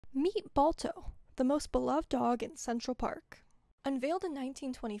Meet Balto, the most beloved dog in Central Park. Unveiled in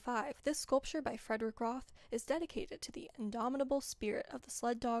 1925, this sculpture by Frederick Roth is dedicated to the indomitable spirit of the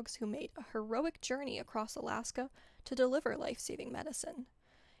sled dogs who made a heroic journey across Alaska to deliver life-saving medicine.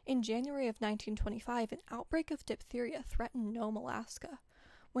 In January of 1925, an outbreak of diphtheria threatened Nome, Alaska.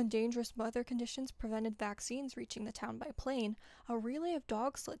 When dangerous weather conditions prevented vaccines reaching the town by plane, a relay of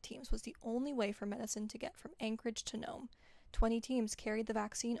dog sled teams was the only way for medicine to get from Anchorage to Nome. 20 teams carried the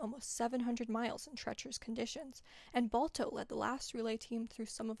vaccine almost 700 miles in treacherous conditions, and Balto led the last relay team through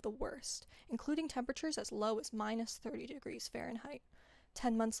some of the worst, including temperatures as low as minus 30 degrees Fahrenheit.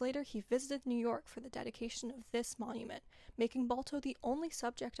 10 months later, he visited New York for the dedication of this monument, making Balto the only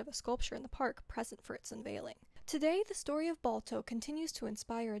subject of a sculpture in the park present for its unveiling. Today, the story of Balto continues to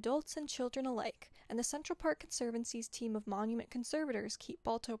inspire adults and children alike, and the Central Park Conservancy's team of monument conservators keep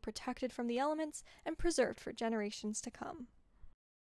Balto protected from the elements and preserved for generations to come.